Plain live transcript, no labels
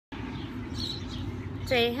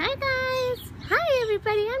Say hi guys. Hi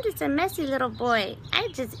everybody. I'm just a messy little boy. I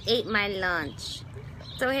just ate my lunch.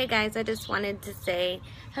 So hey guys, I just wanted to say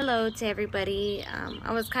hello to everybody.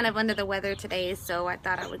 I was kind of under the weather today, so I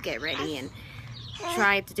thought I would get ready and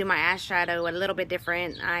try to do my eyeshadow a little bit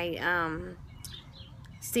different. I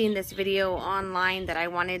seen this video online that I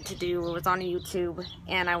wanted to do. It was on YouTube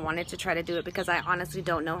and I wanted to try to do it because I honestly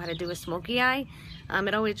don't know how to do a smoky eye.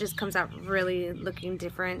 It always just comes out really looking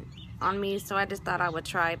different on me, so I just thought I would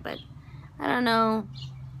try, but I don't know.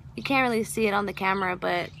 You can't really see it on the camera,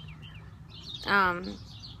 but I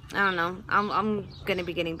don't know. I'm gonna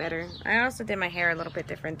be getting better. I also did my hair a little bit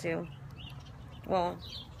different too. Well,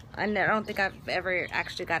 I don't think I've ever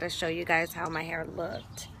actually got to show you guys how my hair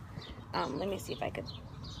looked. Let me see if I could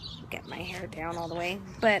get my hair down all the way.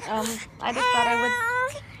 But I just thought I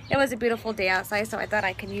would. It was a beautiful day outside, so I thought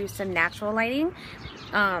I could use some natural lighting.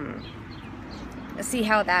 See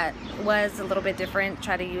how that was a little bit different.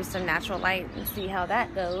 Try to use some natural light and see how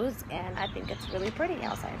that goes. And I think it's really pretty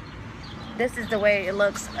outside. This is the way it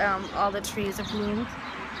looks. All the trees are bloomed.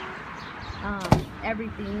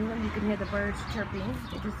 Everything. You can hear the birds chirping.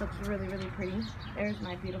 It just looks really, really pretty. There's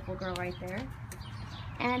my beautiful girl right there.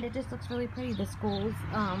 And it just looks really pretty. The school's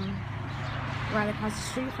right across the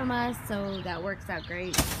street from us, so that works out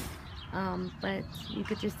great. But you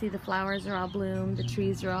could just see the flowers are all bloomed. The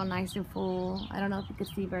trees are all nice and full. I don't know if you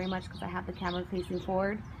could see very much because I have the camera facing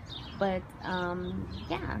forward. But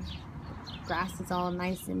yeah, grass is all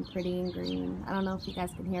nice and pretty and green. I don't know if you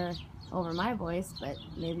guys can hear over my voice, but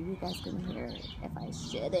maybe you guys can hear it if I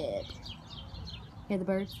shit it. Hear the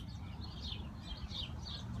birds?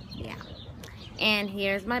 Yeah. And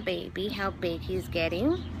here's my baby, how big he's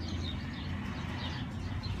getting.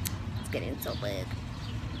 It's getting so big.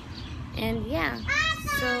 And yeah,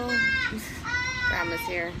 so Grandma's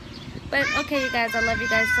here. But okay, you guys, I love you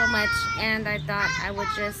guys so much, and I thought I would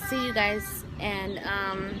just see you guys, and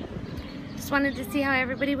just wanted to see how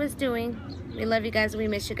everybody was doing. We love you guys, we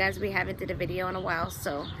miss you guys. We haven't did a video in a while,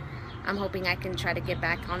 so I'm hoping I can try to get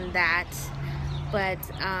back on that. But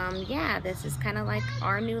yeah, this is kind of like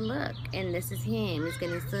our new look, and this is him. He's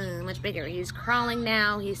getting so much bigger. He's crawling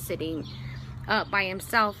now. He's sitting up by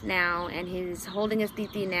himself now, and he's holding his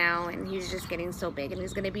titi now, and he's just getting so big. And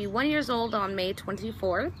he's going to be 1 year old on May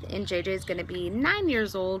 24th, and JJ is going to be 9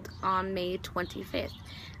 years old on May 25th.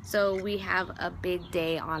 So we have a big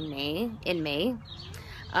day in May.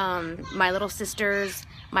 My little sister's,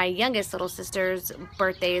 my youngest little sister's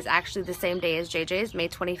birthday is actually the same day as JJ's, May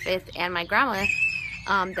 25th, and my grandma,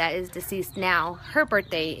 that is deceased now, her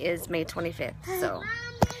birthday is May 25th. So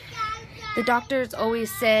the doctors always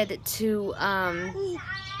said to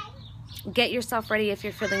get yourself ready if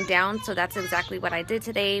you're feeling down, so that's exactly what I did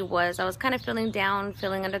today. I was kind of feeling down,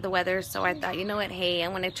 feeling under the weather, so I thought, you know what, hey,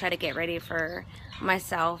 I'm going to try to get ready for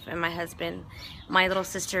myself and my husband. My little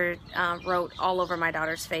sister wrote all over my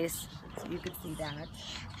daughter's face, so you could see that.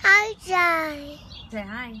 Hi, Jai. Say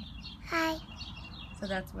hi. Hi. So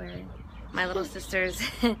that's where my little sisters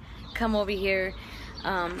come over here,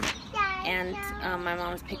 and my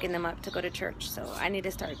mom's picking them up to go to church, so I need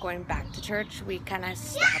to start going back to church. We kind of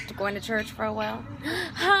stopped going to church for a while.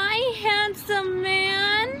 Hi, handsome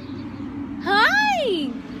man.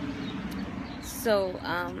 Hi. So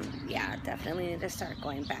yeah, definitely need to start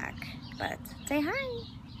going back. But say hi.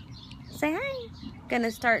 Say hi.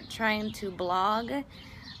 Gonna start trying to blog.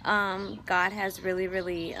 God has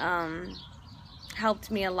really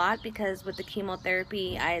helped me a lot, because with the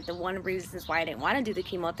chemotherapy, the one reason why I didn't want to do the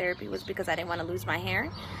chemotherapy was because I didn't want to lose my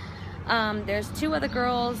hair. There's 2 other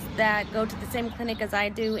girls that go to the same clinic as I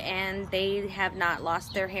do, and they have not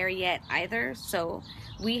lost their hair yet either, so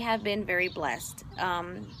we have been very blessed.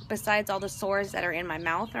 Besides all the sores that are in my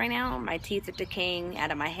mouth right now, my teeth are decaying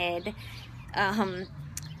out of my head,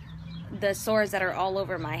 the sores that are all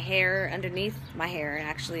over my hair, underneath my hair, and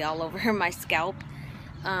actually all over my scalp,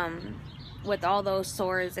 with all those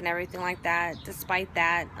sores and everything like that, despite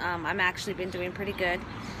that, I'm actually been doing pretty good.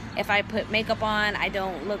 If I put makeup on, I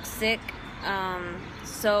don't look sick,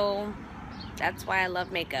 so that's why I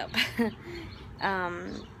love makeup.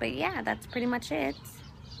 But yeah, that's pretty much it.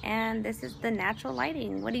 And this is the natural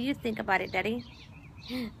lighting. What do you think about it, Daddy?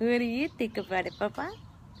 What do you think about it, Papa?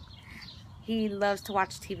 He loves to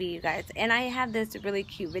watch TV, you guys. And I have this really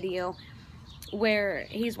cute video where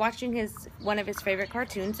he's watching one of his favorite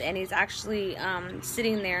cartoons, and he's actually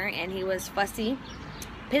sitting there, and he was fussy,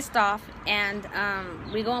 pissed off, and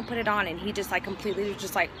we go and put it on, and he just like completely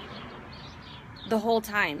just like the whole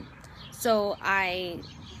time. So I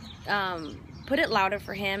put it louder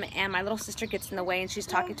for him, and my little sister gets in the way, and she's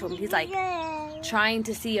talking to him. He's like, trying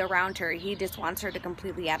to see around her. He just wants her to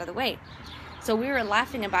completely out of the way. So we were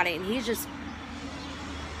laughing about it, and he's just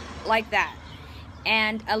like that.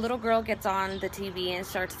 And a little girl gets on the TV and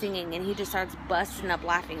starts singing, and he just starts busting up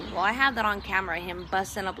laughing. Well, I have that on camera, him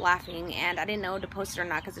busting up laughing, and I didn't know to post it or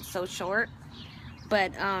not because it's so short.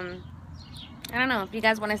 But I don't know. If you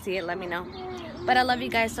guys want to see it, let me know. But I love you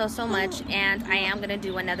guys so much, and I am gonna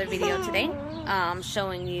do another video today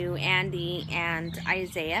showing you Andy and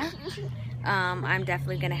Isaiah. I'm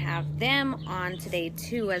definitely gonna have them on today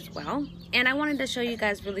too as well. And I wanted to show you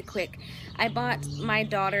guys really quick. I bought my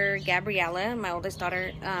daughter Gabriella, my oldest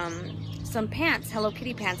daughter, some pants, Hello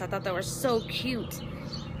Kitty pants. I thought they were so cute,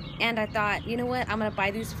 and I thought, you know what, I'm gonna buy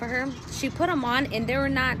these for her. She put them on, and they were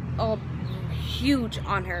not all huge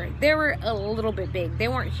on her. They were a little bit big. They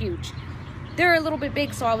weren't huge. They were a little bit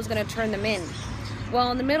big, so I was gonna turn them in. Well,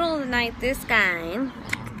 in the middle of the night, this guy,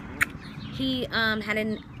 he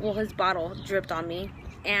his bottle dripped on me,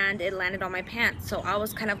 and it landed on my pants. So I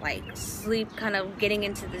was kind of like getting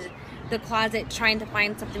into the closet, trying to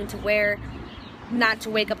find something to wear, not to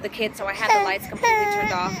wake up the kids. So I had the lights completely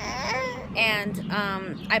turned off, and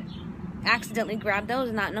I accidentally grabbed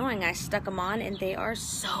those, not knowing. I stuck them on, and they are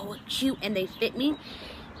so cute, and they fit me.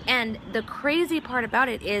 And the crazy part about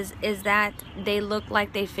it is that they look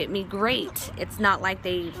like they fit me great. It's not like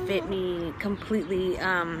they fit me completely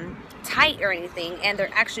tight or anything, and they're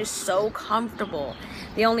actually so comfortable.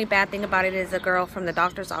 The only bad thing about it is a girl from the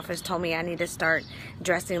doctor's office told me I need to start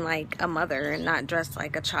dressing like a mother and not dress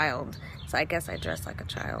like a child. So I guess I dress like a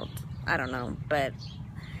child. I don't know, but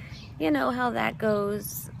you know how that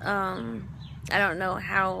goes. I don't know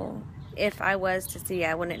how, if I was to see,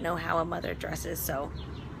 I wouldn't know how a mother dresses, so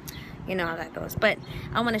you know how that goes. But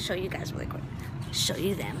I want to show you guys really quick. Show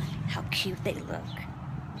you them, how cute they look.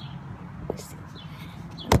 Let's see.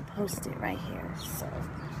 I'm gonna post it right here. So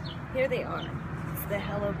here they are. It's the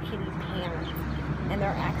Hello Kitty pants, and they're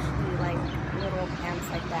actually like little pants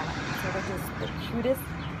like that. So they're just the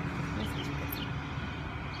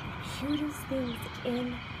cutest things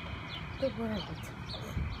in the world.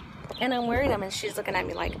 And I'm wearing them, and she's looking at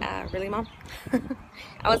me like, really, Mom?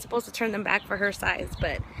 I was supposed to turn them back for her size,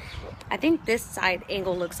 but I think this side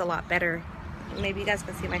angle looks a lot better. Maybe you guys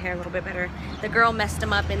can see my hair a little bit better. The girl messed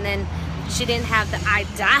them up, and then she didn't have the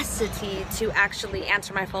audacity to actually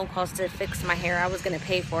answer my phone calls to fix my hair. I was gonna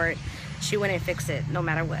pay for it. She wouldn't fix it no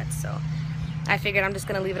matter what, so I figured I'm just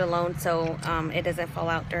gonna leave it alone so it doesn't fall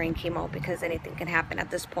out during chemo, because anything can happen at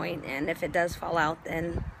this point, and if it does fall out,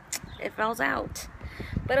 then it falls out.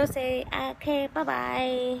 But I'll say, okay,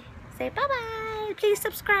 bye-bye. Say bye-bye. Please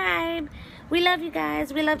subscribe. We love you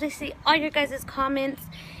guys. We love to see all your guys' comments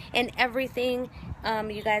and everything.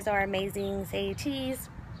 You guys are amazing. Say cheese.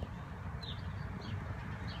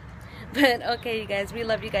 But okay, you guys, we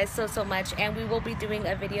love you guys so much, and we will be doing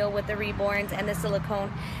a video with the reborns and the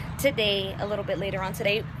silicone today, a little bit later on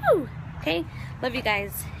today. Woo! Okay, love you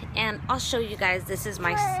guys, and I'll show you guys. This is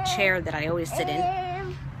my chair that I always sit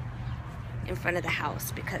in front of the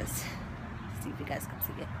house, because see if you guys can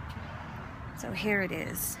see it. So here it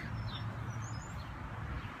is.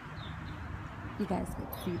 You guys can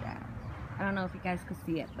see that. I don't know if you guys can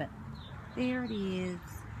see it, but there it is.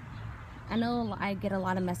 I know I get a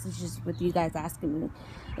lot of messages with you guys asking me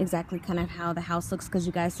exactly kind of how the house looks, because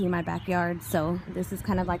you guys see my backyard. So this is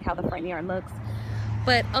kind of like how the front yard looks.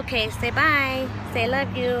 But okay, say bye. Say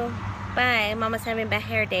love you. Bye. Mama's having bad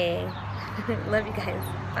hair day. Love you guys.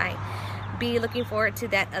 Bye. Be looking forward to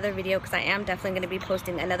that other video, because I am definitely going to be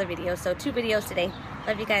posting another video. So 2 videos today.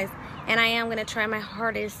 Love you guys. And I am going to try my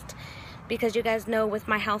hardest, because you guys know with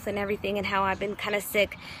my health and everything and how I've been kind of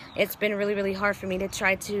sick, it's been really hard for me to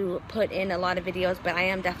try to put in a lot of videos. But I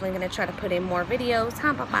am definitely going to try to put in more videos.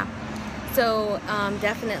 Huh, Papa? So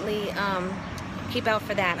definitely keep out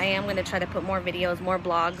for that. I am going to try to put more videos, more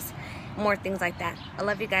blogs, more things like that. I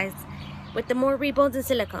love you guys. With the more reborns and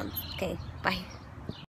silicones. Okay, bye.